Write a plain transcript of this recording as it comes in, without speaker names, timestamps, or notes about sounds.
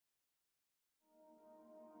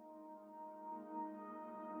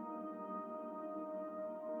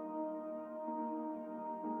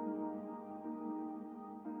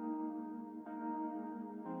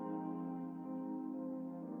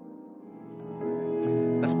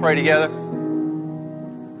Let's pray together.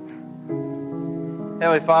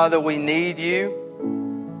 Heavenly Father, we need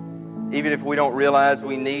you, even if we don't realize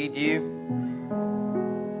we need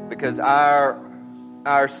you, because our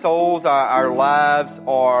souls, our lives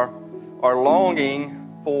are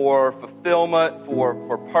longing for fulfillment,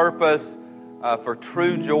 for purpose, for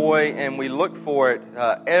true joy, and we look for it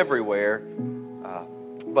everywhere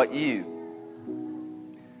but you.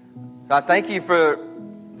 So I thank you for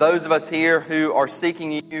those of us here who are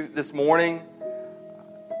seeking you this morning.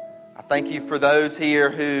 I thank you for those here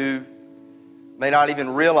who may not even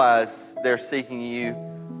realize they're seeking you,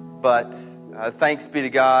 but thanks be to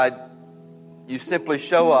God, you simply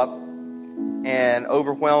show up and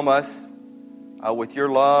overwhelm us with your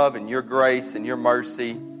love and your grace and your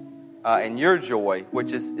mercy and your joy,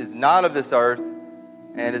 which is not of this earth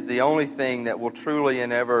and is the only thing that will truly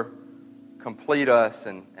and ever complete us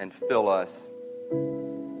and fill us.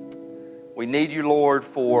 We need you, Lord,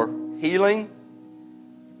 for healing.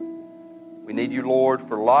 We need you, Lord,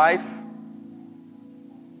 for life.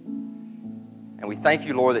 And we thank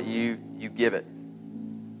you, Lord, that you give it.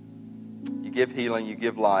 You give healing, you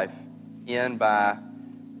give life in by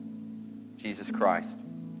Jesus Christ.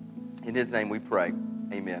 In His name we pray.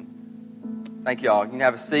 Amen. Thank you all. You can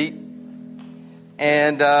have a seat.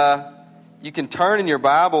 And you can turn in your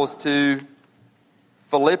Bibles to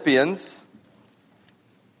Philippians.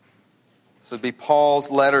 So it'd be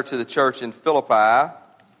Paul's letter to the church in Philippi.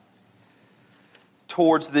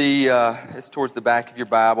 It's towards the back of your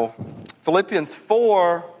Bible. Philippians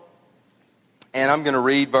 4, and I'm going to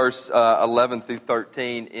read verse 11 through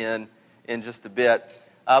 13 in just a bit.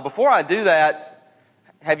 Before I do that,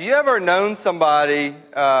 have you ever known somebody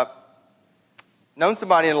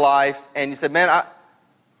in life and you said, man,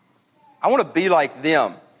 I want to be like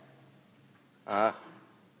them. I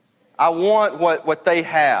want what they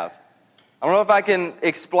have. I don't know if I can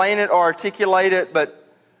explain it or articulate it, but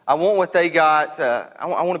I want what they got. I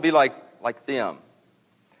want to be like them.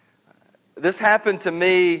 This happened to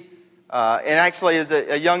me, and actually as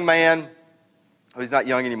a young man, he's not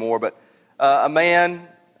young anymore, but a man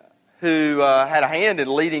who had a hand in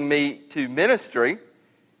leading me to ministry,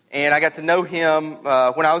 and I got to know him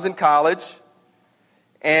when I was in college.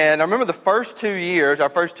 And I remember our first 2 years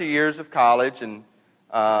of college, and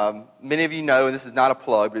many of you know, and this is not a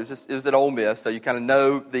plug, but it was at Ole Miss, so you kind of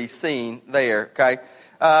know the scene there, okay?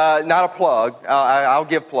 Not a plug. I'll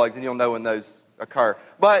give plugs, and you'll know when those occur.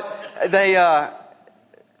 But they,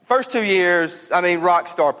 first 2 years, I mean, rock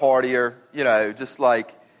star partier, just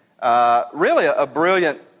like really a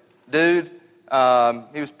brilliant dude.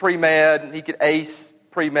 He was pre-med. He could ace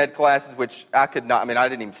pre-med classes, which I could not. I mean, I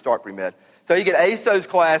didn't even start pre-med. So he could ace those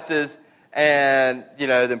classes and,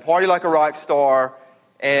 then party like a rock star.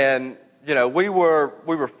 And, we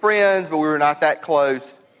were friends, but we were not that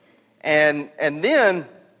close. And then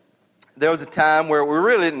there was a time where we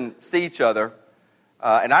really didn't see each other.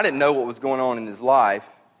 And I didn't know what was going on in his life.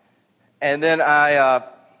 And then I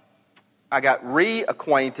got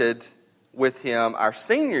reacquainted with him our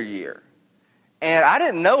senior year. And I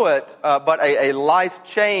didn't know it, but a life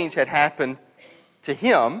change had happened to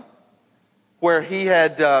him where he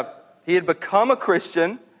had become a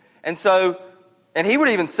Christian. And he would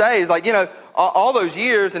even say, he's like, all those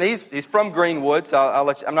years, and he's from Greenwood, so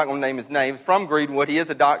I'm not going to name his name, from Greenwood. He is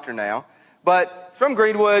a doctor now. But he's from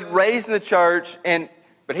Greenwood, raised in the church,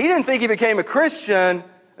 but he didn't think he became a Christian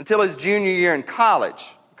until his junior year in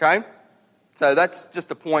college, okay? So that's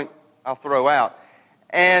just a point I'll throw out.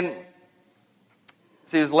 And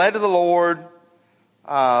so he was led to the Lord,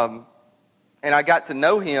 and I got to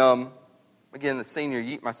know him, again, my senior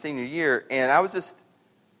year, and I was just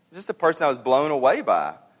a person I was blown away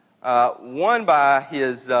by. One, by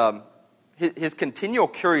his continual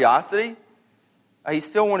curiosity. He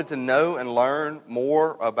still wanted to know and learn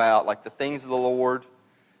more about the things of the Lord,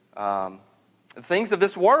 the things of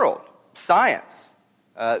this world, science,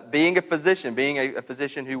 being a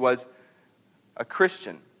physician who was a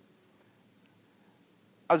Christian.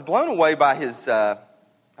 I was blown away by his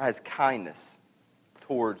kindness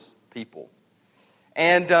towards people,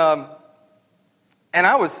 and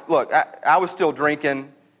I was still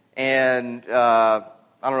drinking, and I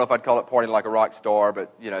don't know if I'd call it partying like a rock star,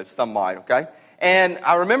 but some might, okay. And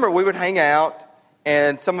I remember we would hang out,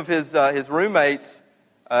 and some of his roommates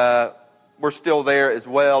were still there as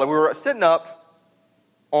well, and we were sitting up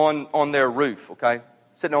on their roof, okay,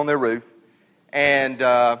 sitting on their roof, and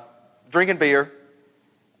drinking beer,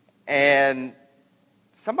 and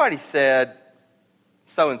somebody said,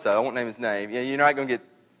 so-and-so, I won't name his name, you're not going to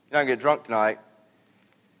get drunk tonight.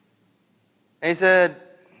 And he said,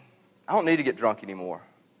 I don't need to get drunk anymore.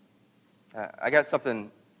 I got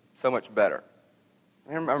something so much better.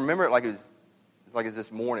 I remember it like it was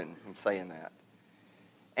this morning, him saying that.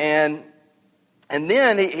 And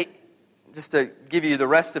then, he, just to give you the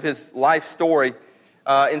rest of his life story,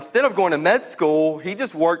 instead of going to med school, he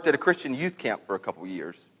just worked at a Christian youth camp for a couple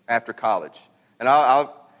years after college. And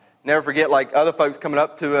I'll never forget, like, other folks coming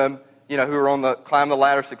up to him, who are on the climb the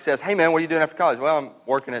ladder of success. Hey, man, what are you doing after college? Well, I'm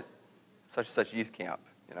working at such and such youth camp.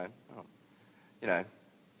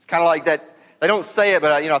 It's kind of like that. They don't say it,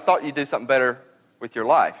 but I thought you'd do something better with your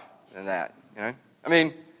life than that. I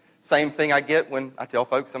mean, same thing I get when I tell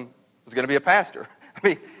folks I was going to be a pastor. I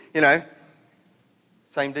mean,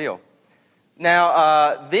 same deal.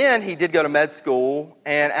 Now, then he did go to med school,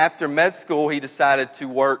 and after med school, he decided to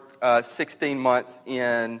work 16 months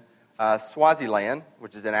in Swaziland,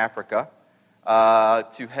 which is in Africa,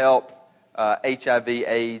 to help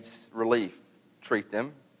HIV/AIDS relief, treat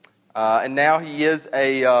them. And now he is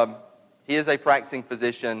a practicing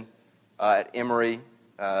physician at Emory.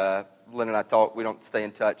 Lynn and I talk. We don't stay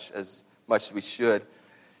in touch as much as we should.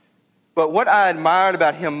 But what I admired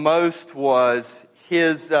about him most was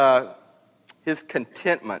his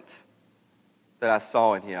contentment that I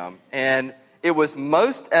saw in him. And it was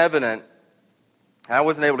most evident. I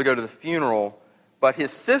wasn't able to go to the funeral, but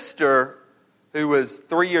his sister, who was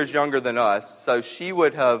 3 years younger than us, so she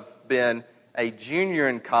would have been a junior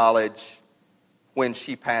in college when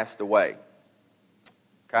she passed away.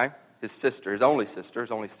 Okay? His sister, his only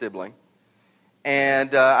sibling.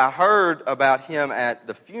 And I heard about him at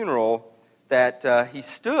the funeral that he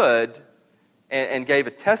stood and gave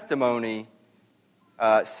a testimony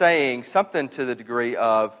saying something to the degree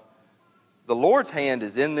of, the Lord's hand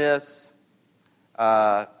is in this.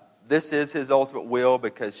 This is his ultimate will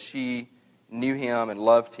because she knew him and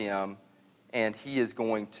loved him, and he is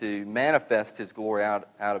going to manifest his glory out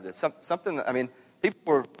of this. Something that,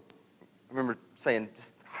 people were, I remember saying,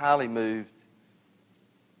 just highly moved.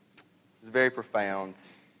 It was very profound.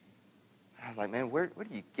 And I was like, man, where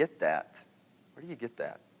do you get that? Where do you get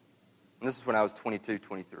that? And this is when I was 22,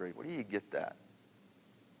 23. Where do you get that?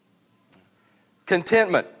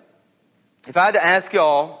 Contentment. If I had to ask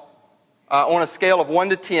y'all on a scale of 1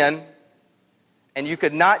 to 10, and you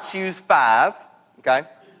could not choose 5, okay?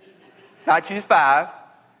 Not choose 5.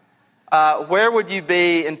 Where would you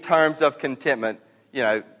be in terms of contentment?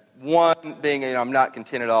 1 being, I'm not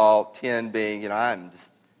content at all. 10 being, I'm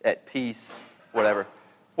just at peace, whatever.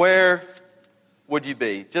 Where would you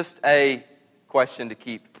be? Just a question to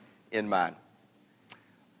keep in mind.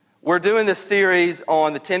 We're doing this series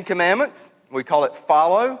on the 10 Commandments. We call it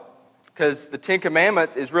Follow, because the 10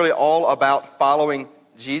 Commandments is really all about following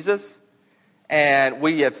Jesus. And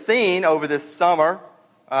we have seen over this summer,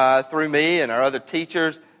 through me and our other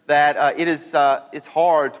teachers, that it's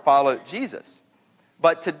hard to follow Jesus.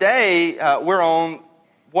 But today, we're on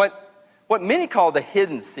what many call the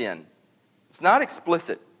hidden sin. It's not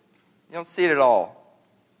explicit. You don't see it at all.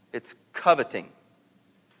 It's coveting.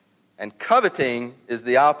 And coveting is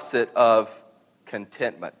the opposite of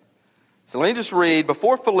contentment. So let me just read,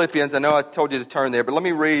 before Philippians, I know I told you to turn there, but let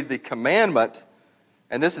me read the commandment.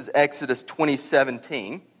 And this is Exodus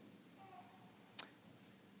 20:17.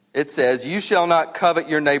 It says, "You shall not covet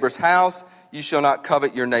your neighbor's house. You shall not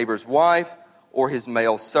covet your neighbor's wife, or his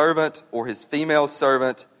male servant, or his female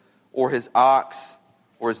servant, or his ox,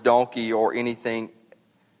 or his donkey, or anything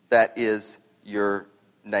that is your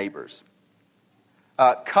neighbor's."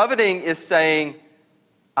 Coveting is saying,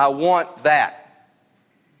 I want that.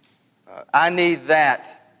 I need that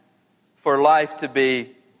for life to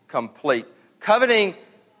be complete. Coveting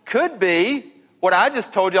could be what I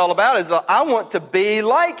just told you all about, is that I want to be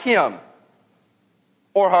like him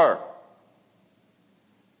or her.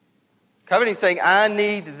 Coveting is saying, I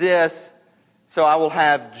need this so I will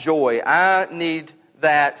have joy. I need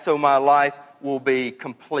that so my life will be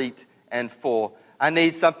complete and full. I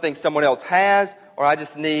need something someone else has, or I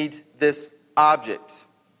just need this object.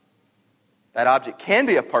 That object can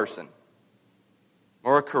be a person,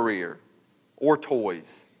 or a career, or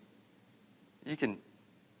toys. You can,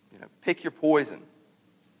 pick your poison.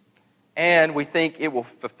 And we think it will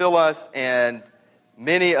fulfill us, and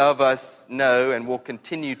many of us know and will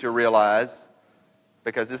continue to realize,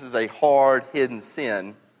 because this is a hard, hidden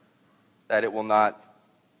sin, that it will not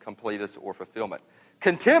complete us or fulfillment.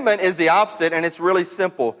 Contentment is the opposite, and it's really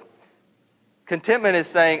simple. Contentment is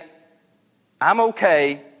saying, I'm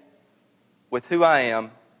okay with who I am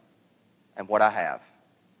and what I have.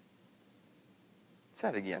 Say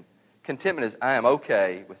that again. Contentment is, I am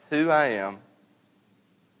okay with who I am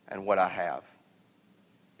and what I have.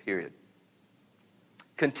 Period.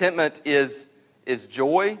 Contentment is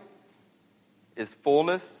joy, is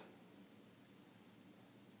fullness,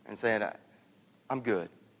 and saying, I'm good.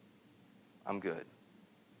 I'm good.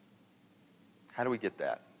 How do we get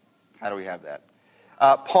that? How do we have that?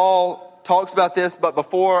 Paul talks about this, but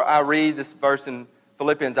before I read this verse in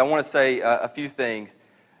Philippians, I want to say a few things.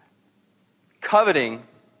 Coveting,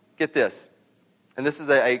 get this, and this is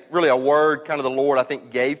really a word kind of the Lord, I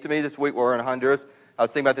think, gave to me this week. We're in Honduras. I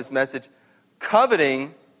was thinking about this message.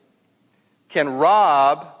 Coveting can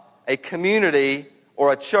rob a community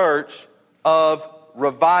or a church of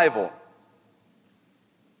revival.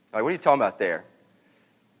 Like, what are you talking about there?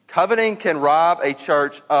 Coveting can rob a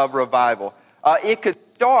church of revival. It could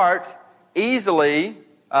start easily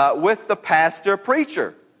with the pastor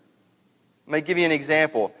preacher. Let me give you an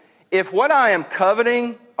example. If what I am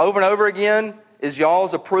coveting over and over again is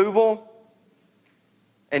y'all's approval,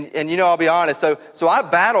 and you know, I'll be honest, so I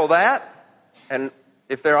battle that, and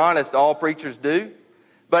if they're honest, all preachers do.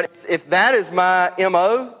 But if that is my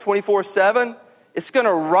MO 24/7, it's going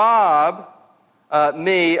to rob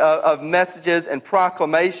me of messages and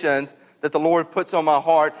proclamations that the Lord puts on my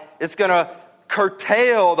heart. It's going to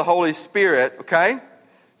curtail the Holy Spirit, okay?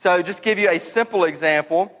 So just give you a simple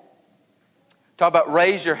example. Talk about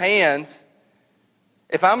raise your hands.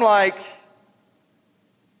 If I'm like,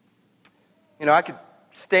 you know, I could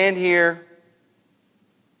stand here,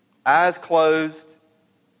 eyes closed,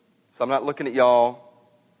 so I'm not looking at y'all,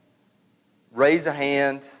 raise a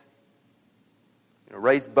hand, you know,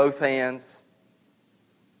 raise both hands.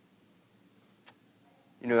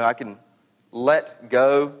 You know, I can let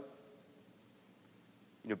go,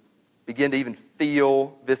 you know, begin to even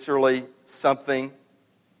feel viscerally something.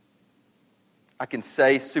 I can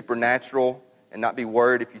say supernatural and not be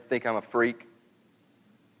worried if you think I'm a freak.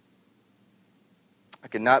 I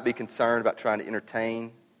can not be concerned about trying to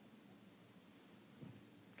entertain.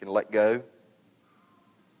 I can let go.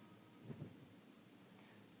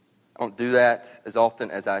 I don't do that as often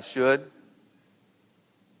as I should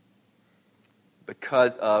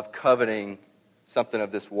because of coveting something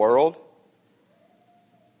of this world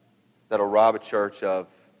that'll rob a church of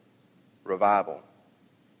revival.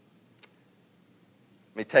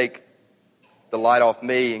 Let me take the light off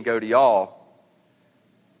me and go to y'all.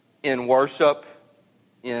 In worship,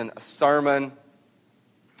 in a sermon,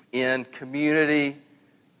 in community,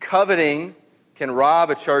 coveting can rob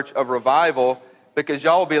a church of revival because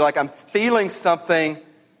y'all will be like, I'm feeling something,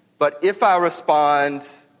 but if I respond,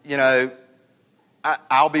 you know,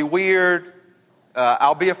 I'll be weird,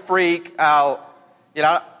 I'll be a freak, I'm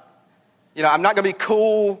not going to be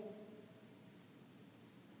cool.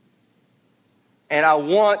 And I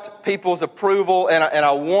want people's approval, and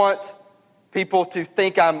I want people to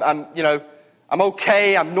think I'm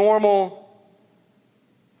okay, I'm normal.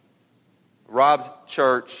 Robs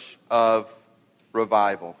church of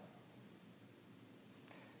revival.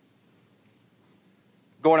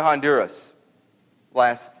 Going to Honduras,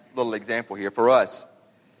 last little example here for us,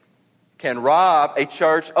 can rob a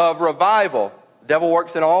church of revival. The devil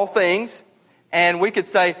works in all things, and we could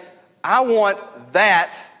say, I want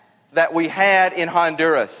that we had in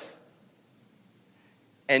Honduras,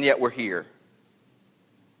 and yet we're here.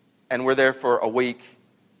 And we're there for a week,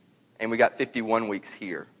 and we got 51 weeks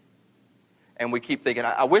here. And we keep thinking,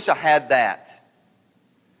 I wish I had that,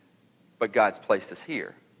 but God's placed us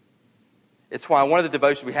here. It's why one of the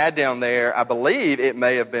devotions we had down there, I believe it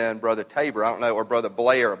may have been Brother Tabor, I don't know, or Brother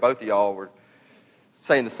Blair, or both of y'all were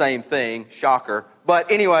saying the same thing, shocker.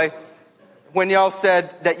 But anyway, when y'all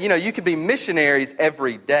said that, you could be missionaries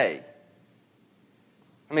every day.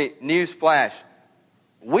 I mean, news flash.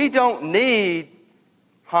 We don't need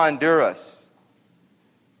Honduras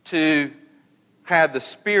to have the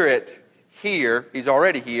Spirit here, He's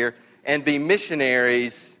already here, and be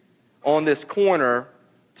missionaries on this corner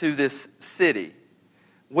to this city.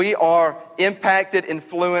 We are impacted,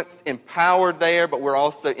 influenced, empowered there, but we're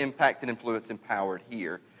also impacted, influenced, empowered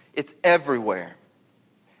here. It's everywhere.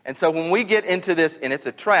 And so when we get into this, and it's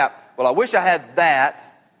a trap, well, I wish I had that,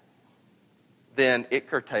 then it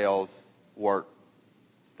curtails work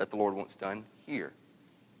that the Lord wants done here.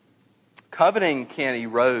 Coveting can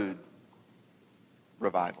erode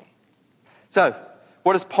revival. So,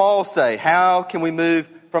 what does Paul say? How can we move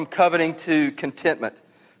from coveting to contentment?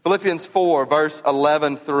 Philippians 4, verse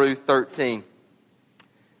 11 through 13.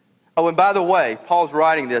 Oh, and by the way, Paul's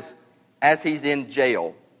writing this as he's in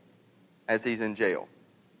jail. As he's in jail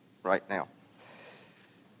right now.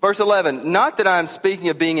 Verse 11, not that I am speaking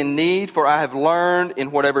of being in need, for I have learned in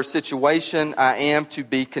whatever situation I am to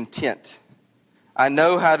be content. I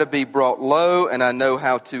know how to be brought low, and I know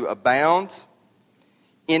how to abound.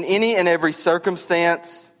 In any and every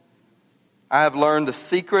circumstance, I have learned the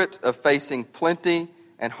secret of facing plenty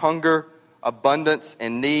and hunger, abundance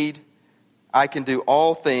and need. I can do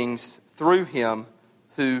all things through Him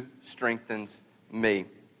who strengthens me.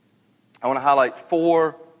 I want to highlight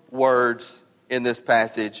 4 words in this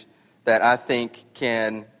passage that I think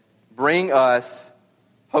can bring us,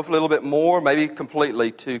 hopefully a little bit more, maybe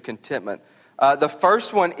completely, to contentment. The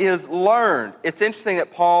first one is learn. It's interesting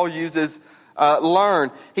that Paul uses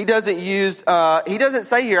learn. He doesn't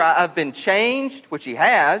say here, I've been changed, which he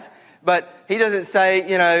has, but he doesn't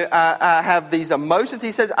say, I have these emotions.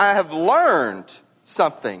 He says, I have learned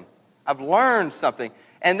something. I've learned something.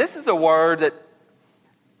 And this is a word that,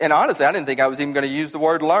 and honestly, I didn't think I was even going to use the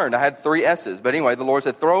word learn. I had 3 S's. But anyway, the Lord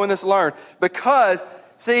said, throw in this learn. Because,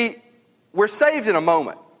 see, we're saved in a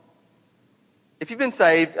moment. If you've been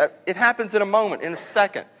saved, it happens in a moment, in a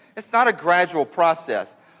second. It's not a gradual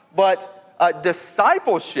process. But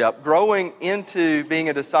discipleship, growing into being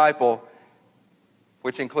a disciple,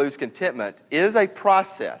 which includes contentment, is a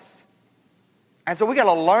process. And so we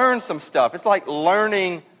got to learn some stuff. It's like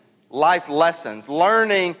learning life lessons,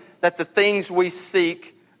 learning that the things we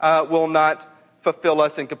seek will not fulfill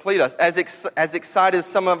us and complete us. As excited as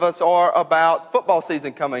some of us are about football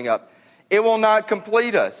season coming up, it will not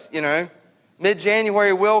complete us,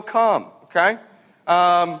 Mid-January will come, okay?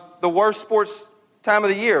 The worst sports time of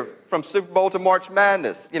the year, from Super Bowl to March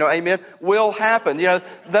Madness, amen, will happen.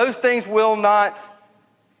 Those things will not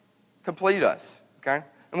complete us, okay?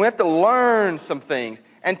 And we have to learn some things.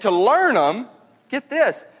 And to learn them, get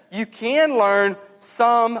this, you can learn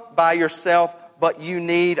some by yourself, but you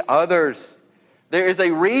need others. There is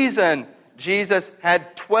a reason Jesus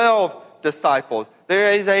had 12 disciples.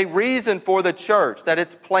 There is a reason for the church that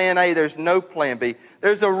it's plan A, there's no plan B.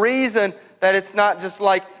 There's a reason that it's not just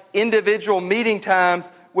like individual meeting times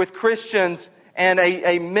with Christians and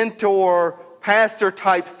a mentor, pastor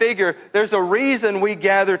type figure. There's a reason we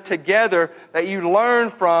gather together, that you learn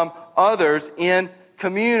from others in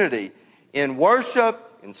community, in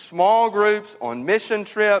worship, in small groups, on mission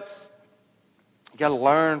trips. You got to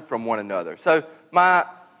learn from one another. So my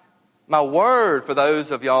word for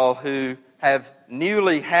those of y'all who have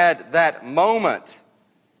newly had that moment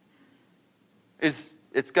is,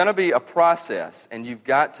 it's going to be a process, and you've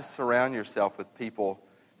got to surround yourself with people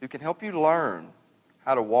who can help you learn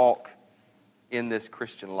how to walk in this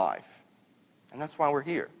Christian life. And that's why we're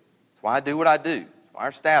here. That's why I do what I do. That's why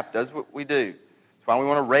our staff does what we do. That's why we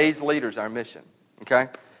want to raise leaders, our mission. Okay?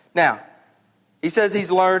 Now, he says he's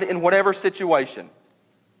learned in whatever situation.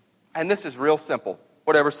 And this is real simple.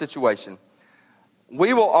 Whatever situation.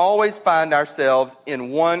 We will always find ourselves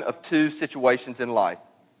in one of 2 situations in life.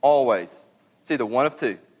 Always. It's either one of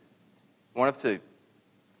 2. One of 2.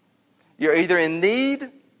 You're either in need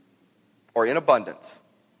or in abundance.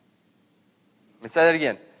 Let me say that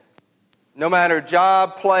again. No matter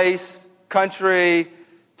job, place, country,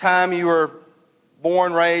 time you were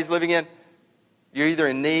born, raised, living in, you're either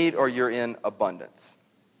in need or you're in abundance.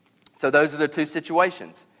 So those are the 2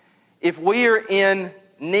 situations. If we are in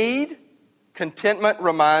need, contentment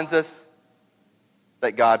reminds us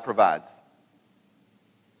that God provides.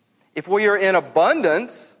 If we are in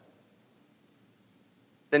abundance,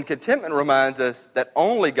 then contentment reminds us that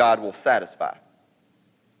only God will satisfy.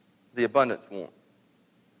 The abundance won't,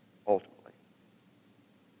 ultimately.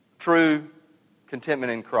 True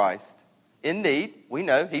contentment in Christ. In need, we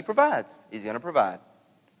know He provides. He's going to provide.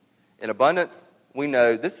 In abundance, we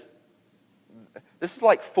know this is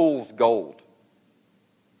like fool's gold.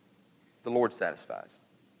 The Lord satisfies.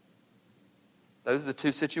 Those are the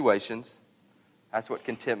 2 situations. That's what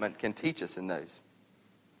contentment can teach us in those.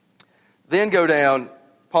 Then go down,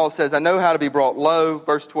 Paul says, I know how to be brought low,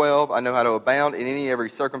 verse 12. I know how to abound in any and every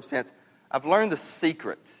circumstance. I've learned the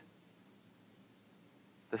secret.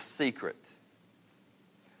 The secret.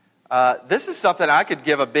 This is something I could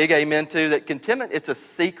give a big amen to, that contentment, it's a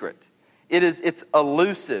secret. It's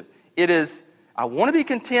elusive. It is, I want to be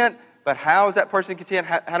content, but how is that person content?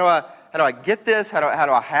 How do I get this? How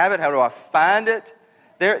do I have it? How do I find it?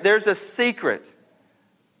 There's a secret.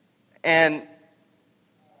 And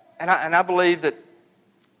I believe that,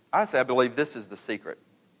 honestly, I believe this is the secret.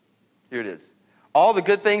 Here it is. All the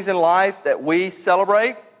good things in life that we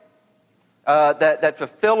celebrate, that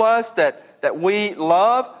fulfill us, that we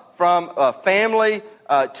love, from family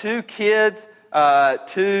to kids,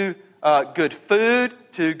 to good food,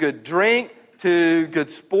 to good drink, to good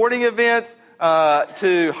sporting events,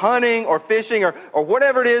 to hunting or fishing or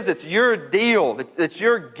whatever it is that's your deal, that's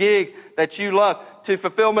your gig that you love, to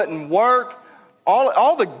fulfillment in work,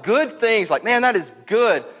 all the good things, like, man, that is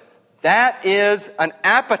good. That is an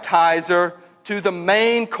appetizer to the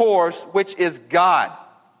main course, which is God.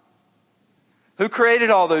 Who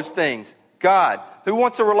created all those things? God. Who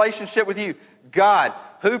wants a relationship with you? God.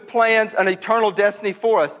 Who plans an eternal destiny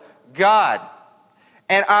for us? God.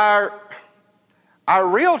 And our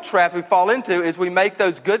real trap we fall into is we make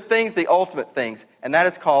those good things the ultimate things, and that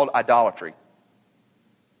is called idolatry.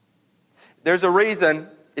 There's a reason,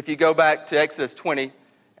 if you go back to Exodus 20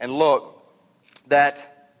 and look,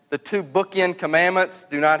 that the two bookend commandments,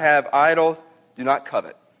 do not have idols, do not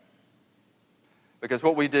covet. Because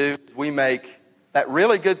what we do is we make that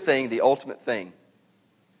really good thing the ultimate thing.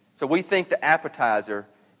 So we think the appetizer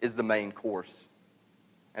is the main course,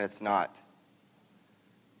 and it's not.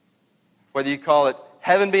 Whether you call it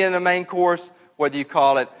heaven being the main course, whether you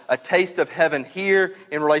call it a taste of heaven here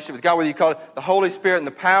in relationship with God, whether you call it the Holy Spirit and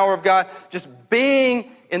the power of God, just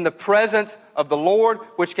being in the presence of the Lord,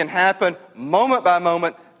 which can happen moment by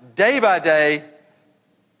moment, day by day,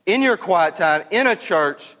 in your quiet time, in a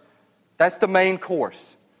church, that's the main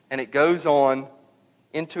course. And it goes on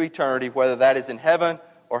into eternity, whether that is in heaven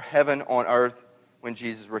or heaven on earth when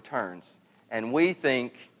Jesus returns. And we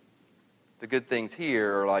think the good things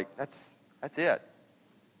here are like, that's it.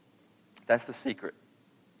 That's the secret.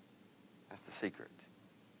 That's the secret.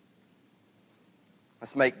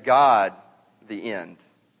 Let's make God the end.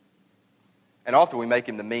 And often we make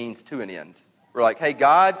Him the means to an end. We're like, hey,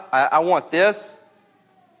 God, I want this,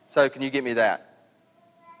 so can you get me that?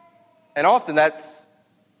 And often it's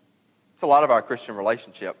a lot of our Christian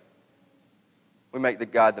relationship. We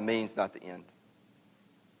make God the means, not the end.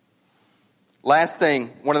 Last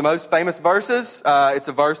thing, one of the most famous verses. It's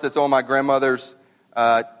a verse that's on my grandmother's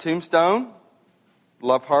tombstone.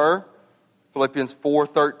 Love her. Philippians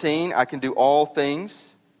 4:13. I can do all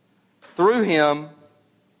things through Him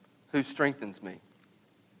who strengthens me.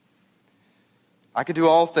 I can do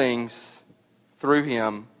all things through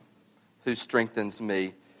Him who strengthens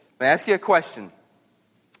me. Let me ask you a question.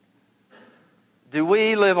 Do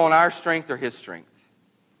we live on our strength or His strength?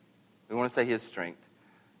 We want to say His strength.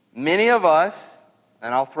 Many of us,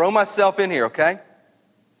 and I'll throw myself in here, okay?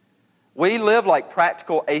 We live like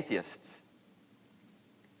practical atheists.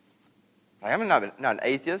 I'm not an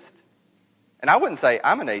atheist. And I wouldn't say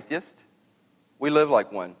I'm an atheist. We live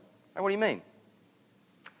like one. What do you mean?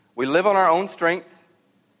 We live on our own strength,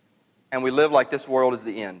 and we live like this world is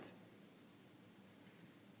the end.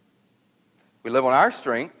 We live on our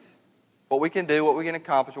strength, what we can do, what we can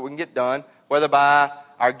accomplish, what we can get done, whether by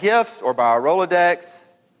our gifts or by our Rolodex.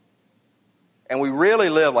 And we really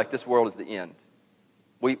live like this world is the end.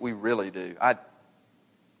 We really do. I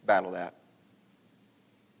battle that.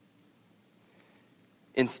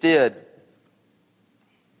 Instead,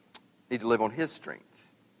 need to live on His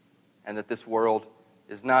strength, and that this world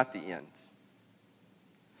is not the end.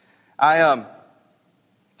 I want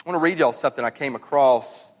to read y'all something I came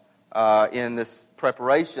across in this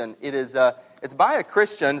preparation. It's by a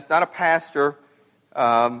Christian. It's not a pastor.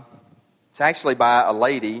 It's actually by a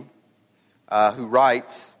lady who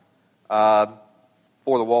writes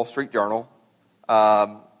for the Wall Street Journal,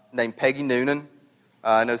 named Peggy Noonan.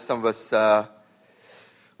 I know some of us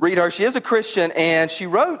read her. She is a Christian, and she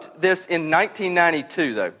wrote this in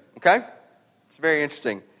 1992, though. Okay? It's very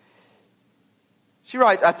interesting. She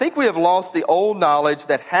writes, I think we have lost the old knowledge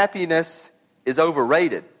that happiness is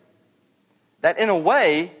overrated. That in a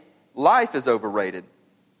way, life is overrated.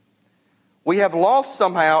 We have lost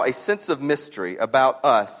somehow a sense of mystery about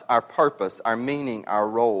us, our purpose, our meaning, our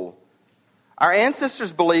role. Our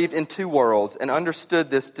ancestors believed in two worlds and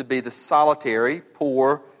understood this to be the solitary,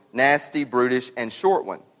 poor, nasty, brutish, and short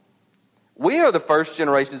one. We are the first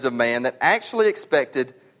generations of man that actually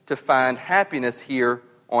expected to find happiness here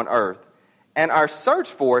on earth. And our search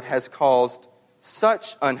for it has caused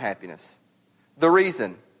such unhappiness. The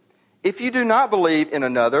reason, if you do not believe in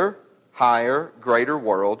another, higher, greater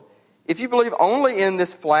world, if you believe only in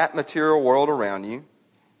this flat material world around you,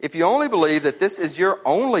 if you only believe that this is your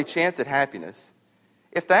only chance at happiness,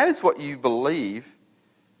 if that is what you believe,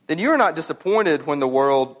 then you are not disappointed when the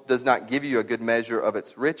world does not give you a good measure of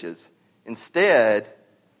its riches. Instead,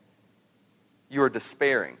 you are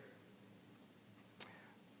despairing.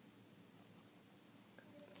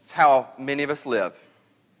 It's how many of us live.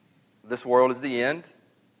 This world is the end.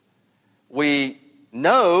 We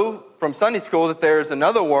know from Sunday school that there is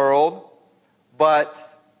another world, but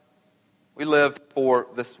we live for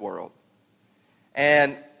this world.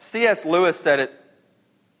 And C.S. Lewis said it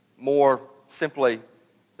more simply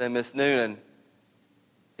than Miss Noonan.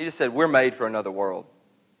 He just said, we're made for another world.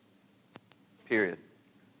 Period.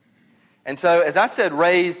 And so, as I said,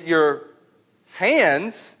 raise your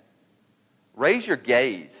hands, raise your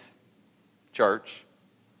gaze, church,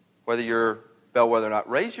 whether you're bellwether or not,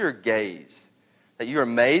 raise your gaze that you are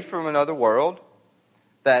made from another world,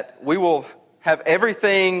 that we will have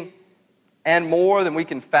everything and more than we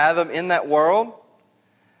can fathom in that world,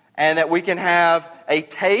 and that we can have a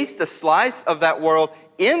taste, a slice of that world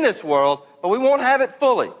in this world, but we won't have it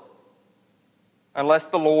fully unless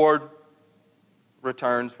the Lord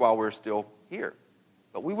returns while we're still here.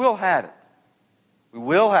 But we will have it. We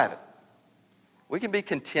will have it. We can be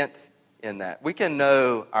content in that. We can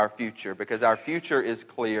know our future because our future is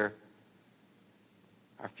clear.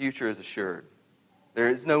 Our future is assured. There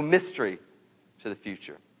is no mystery to the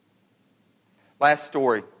future. Last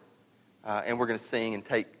story, and we're going to sing and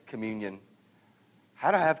take communion.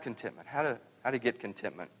 How to have contentment. How to get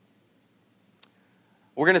contentment.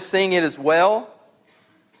 We're going to sing it as well.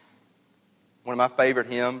 One of my favorite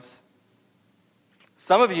hymns.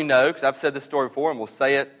 Some of you know, because I've said this story before, and we'll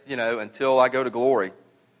say it, until I go to glory,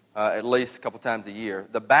 at least a couple times a year.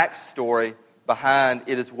 The backstory behind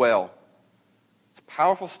It Is Well. It's a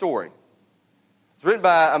powerful story. It's written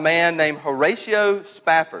by a man named Horatio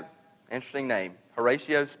Spafford. Interesting name,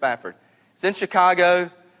 Horatio Spafford. He's in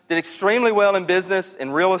Chicago, did extremely well in business,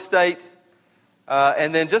 in real estate,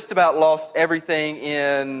 and then just about lost everything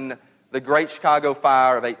in the Great Chicago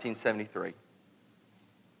Fire of 1873.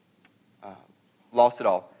 Lost it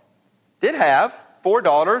all. Did have 4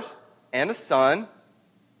 daughters and a son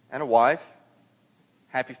and a wife.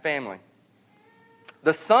 Happy family.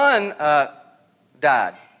 The son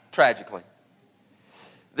died, tragically.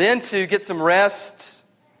 Then to get some rest,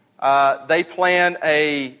 they planned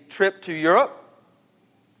a trip to Europe.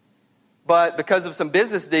 But because of some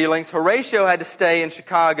business dealings, Horatio had to stay in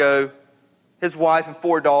Chicago. His wife and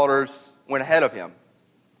 4 daughters went ahead of him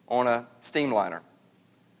on a steamliner.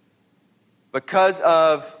 Because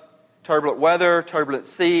of turbulent weather, turbulent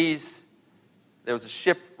seas, there was a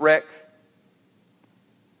shipwreck,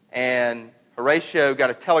 and Horatio got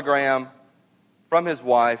a telegram from his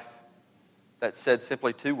wife that said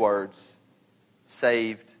simply 2 words,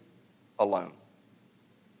 saved alone.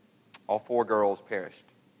 All 4 girls perished.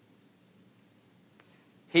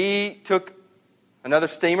 He took another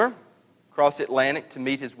steamer across the Atlantic to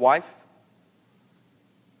meet his wife.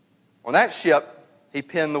 On that ship, he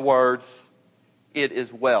penned the words, "It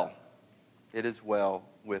is well. It is well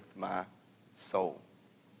with my soul."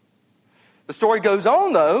 The story goes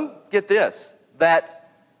on, though, get this, that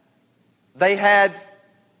they had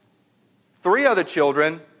 3 other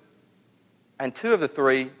children, and 2 of the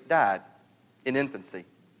 3 died in infancy.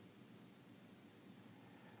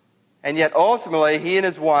 And yet, ultimately, he and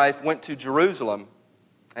his wife went to Jerusalem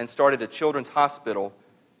and started a children's hospital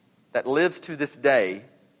that lives to this day,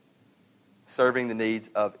 serving the needs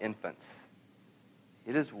of infants.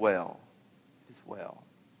 It is well. It is well.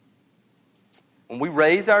 When we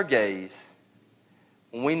raise our gaze,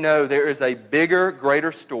 when we know there is a bigger,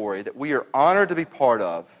 greater story that we are honored to be part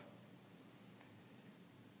of,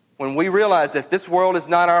 when we realize that this world is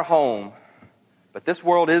not our home, but this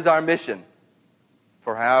world is our mission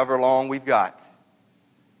for however long we've got,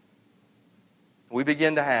 we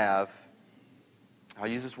begin to have, I'll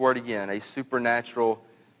use this word again, a supernatural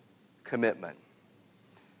commitment.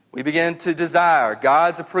 We begin to desire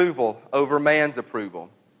God's approval over man's approval.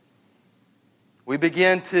 We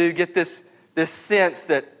begin to get this sense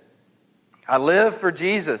that I live for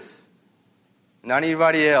Jesus, not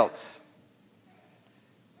anybody else.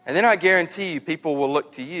 And then I guarantee you, people will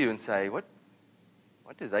look to you and say, what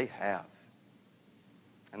do they have?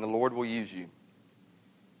 And the Lord will use you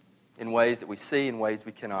in ways that we see, in ways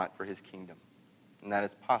we cannot, for His kingdom. And that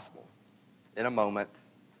is possible in a moment,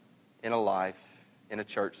 in a life, in a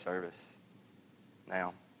church service.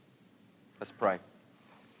 Now, let's pray.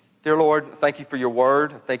 Dear Lord, thank you for your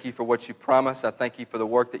word. Thank you for what you promise. I thank you for the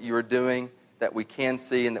work that you are doing that we can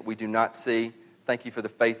see and that we do not see. Thank you for the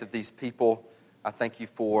faith of these people. I thank you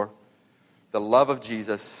for the love of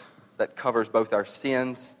Jesus that covers both our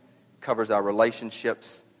sins, covers our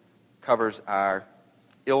relationships, covers our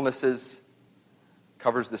illnesses,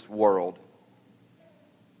 covers this world.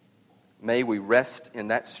 May we rest in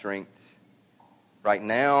that strength right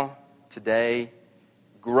now, today,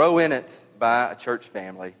 grow in it by a church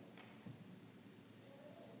family,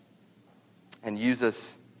 and use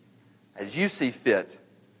us as you see fit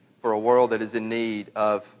for a world that is in need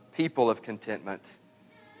of people of contentment,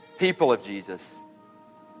 people of Jesus.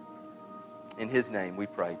 In His name we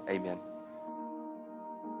pray. Amen.